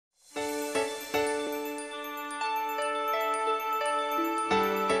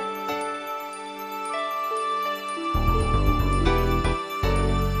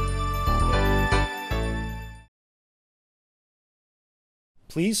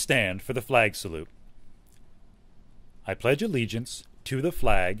Please stand for the flag salute. I pledge allegiance to the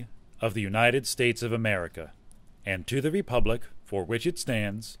flag of the United States of America and to the republic for which it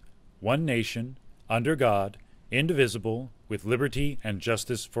stands, one nation, under God, indivisible, with liberty and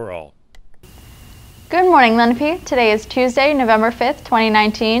justice for all. Good morning, Lenape. Today is Tuesday, November 5th,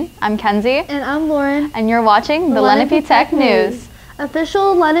 2019. I'm Kenzie. And I'm Lauren. And you're watching the Lenape Tech News.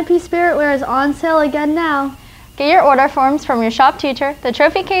 Official Lenape Spirit Wear is on sale again now. Get your order forms from your shop teacher, the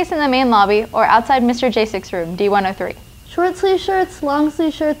trophy case in the main lobby, or outside Mr. Jasic's room, D103. Short sleeve shirts, long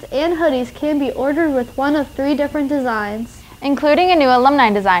sleeve shirts, and hoodies can be ordered with one of 3 different designs, including a new alumni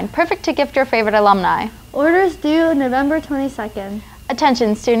design, perfect to gift your favorite alumni. Orders due November 22nd.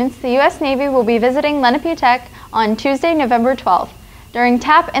 Attention students, the U.S. Navy will be visiting Lenape Tech on Tuesday, November 12th, during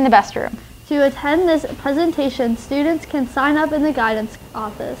TAP in the best room. To attend this presentation, students can sign up in the guidance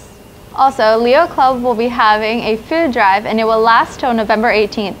office. Also, Leo Club will be having a food drive and it will last till November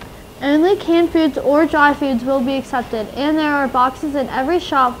 18th. Only canned foods or dry foods will be accepted, and there are boxes in every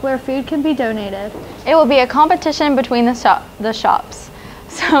shop where food can be donated. It will be a competition between the shops,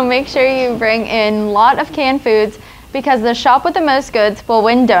 so make sure you bring in a lot of canned foods because the shop with the most goods will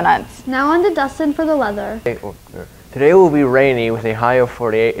win donuts. Now on to Dustin for the weather. Today will be rainy with a high of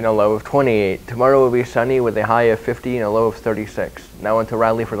 48 and a low of 28. Tomorrow will be sunny with a high of 50 and a low of 36. Now on to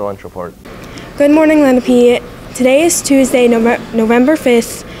Riley for the lunch report. Good morning, Lenape. Today is Tuesday, November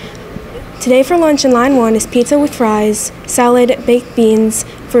 5th. Today for lunch in line 1 is pizza with fries, salad, baked beans,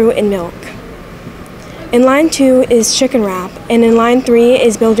 fruit, and milk. In line 2 is chicken wrap, and in line 3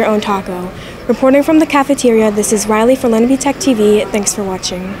 is build your own taco. Reporting from the cafeteria, this is Riley for Lenape Tech TV. Thanks for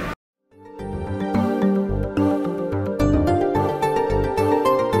watching.